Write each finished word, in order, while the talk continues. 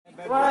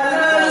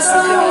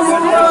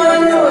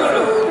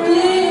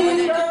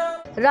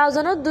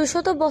রাউজানের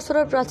 200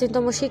 বছরের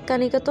প্রাচীনতম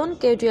শিক্ষানিকেতন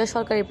কেউটিয়া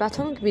সরকারি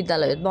প্রাথমিক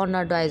বিদ্যালয়ের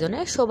বর্ণাঢ্য আয়োজনে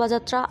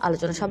শোভাযাত্রা,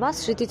 আলোচনা সভা,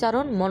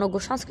 স্মৃতিচারণ, মনোজ্ঞ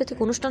সাংস্কৃতিক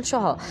অনুষ্ঠান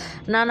সহ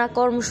নানা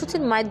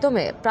কর্মসূচির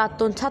মাধ্যমে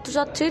প্রাক্তন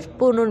ছাত্রছাত্রীর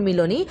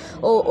পুনর্মিলনী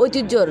ও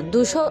ঐতিহ্যের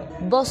 200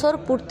 বছর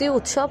পূর্তি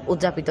উৎসব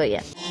উদযাপিত হয়।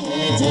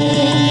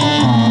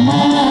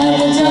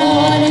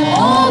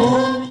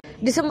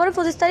 ডিসেম্বরের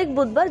 25 তারিখ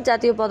বুধবার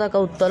জাতীয় পতাকা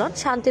উত্তোলন,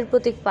 শান্তির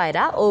প্রতীক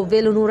পায়রা ও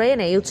বেলুন উড়াইয়ে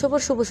এই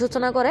উৎসবের শুভ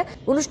সূচনা করে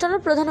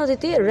অনুষ্ঠানের প্রধান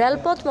অতিথি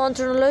রেলপথ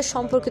মন্ত্রণালয়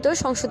সম্পর্কিত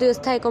সংসদীয়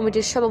স্থায়ী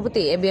কমিটির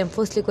সভাপতি এবিএম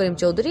ফজলি করিম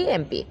চৌধুরী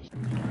এমপি।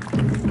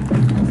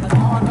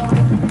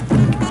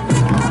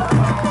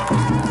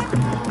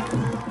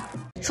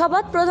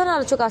 সভাত প্রধান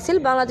আলোচক আছেন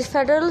বাংলাদেশ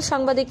ফেডারেল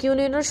সাংবাদিক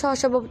ইউনিয়নের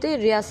সহসভাপতি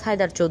রিয়াজ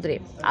হায়দার চৌধুরী।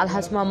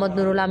 আলহাজ মোহাম্মদ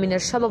নুরুল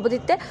আমিনের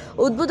সভাপতিত্বে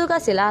উদ্বোধক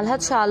আছেন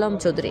আলহাজ শাহ আলম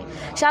চৌধুরী।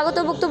 স্বাগত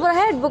বক্তব্য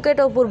রাখেন অ্যাডভোকেট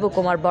অপূর্ব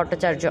কুমার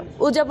ভট্টাচার্য।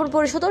 উদযাপন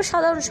পরিষদের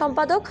সাধারণ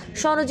সম্পাদক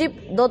সনজীব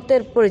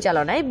দত্তের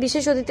পরিচালনায়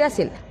বিশেষ অতিথি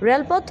আছেন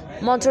রেলপথ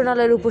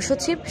মন্ত্রণালয়ের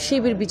উপসচিব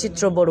শিবির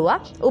বিচিত্র বড়ুয়া,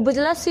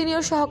 উপজেলা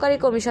সিনিয়র সহকারী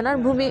কমিশনার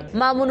ভূমি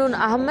মামুনুন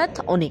আহমেদ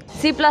অনিক,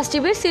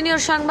 সিপ্লাস্টিভির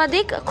সিনিয়র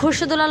সাংবাদিক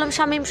খুরশিদুল আলম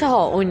শামীম সহ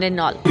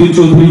অন্যান্য।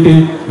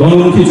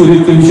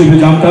 হিসেবে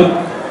জানতাম।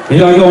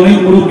 এর আগে অনেক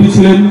মুরব্বী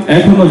ছিলেন,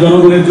 এখনো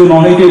জনগণের জন্য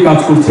অনেকেই কাজ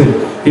করছেন,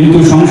 কিন্তু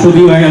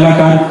সংসদীয়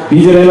এলাকার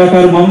নিজের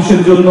এলাকার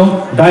মানুষের জন্য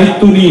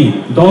দায়িত্ব নিয়ে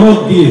দরদ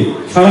দিয়ে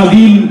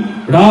সারাদিন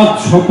রাত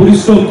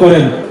পরিশ্রম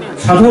করেন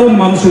সাধারণ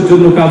মানুষের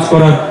জন্য কাজ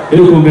করার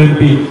এরকম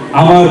এমপি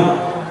আমার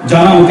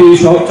জানা মতে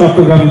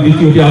চট্টগ্রামের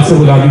দ্বিতীয়টি আছে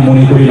বলে আমি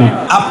মনে করি না।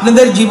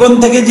 আপনাদের জীবন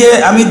থেকে যে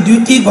আমি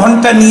 2টি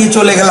ঘন্টা নিয়ে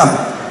চলে গেলাম,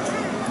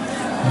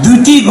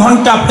 2টি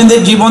ঘন্টা আপনাদের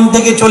জীবন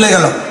থেকে চলে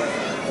গেল,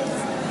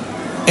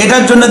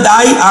 এটার জন্য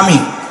দায়ী আমি।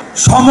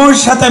 সময়ের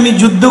সাথে আমি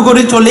যুদ্ধ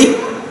করে চলি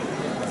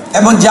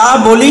এবং যা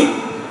বলি,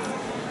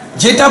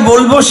 যেটা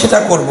বলবো সেটা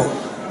করব,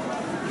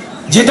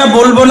 যেটা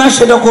বলবো না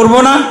সেটা করব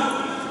না,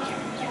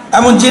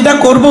 এবং যেটা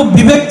করব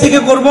বিবেক থেকে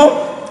করব,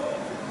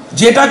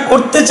 যেটা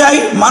করতে চাই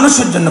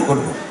মানুষের জন্য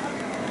করব।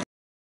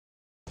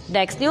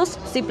 Desk news,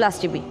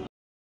 Cplustv।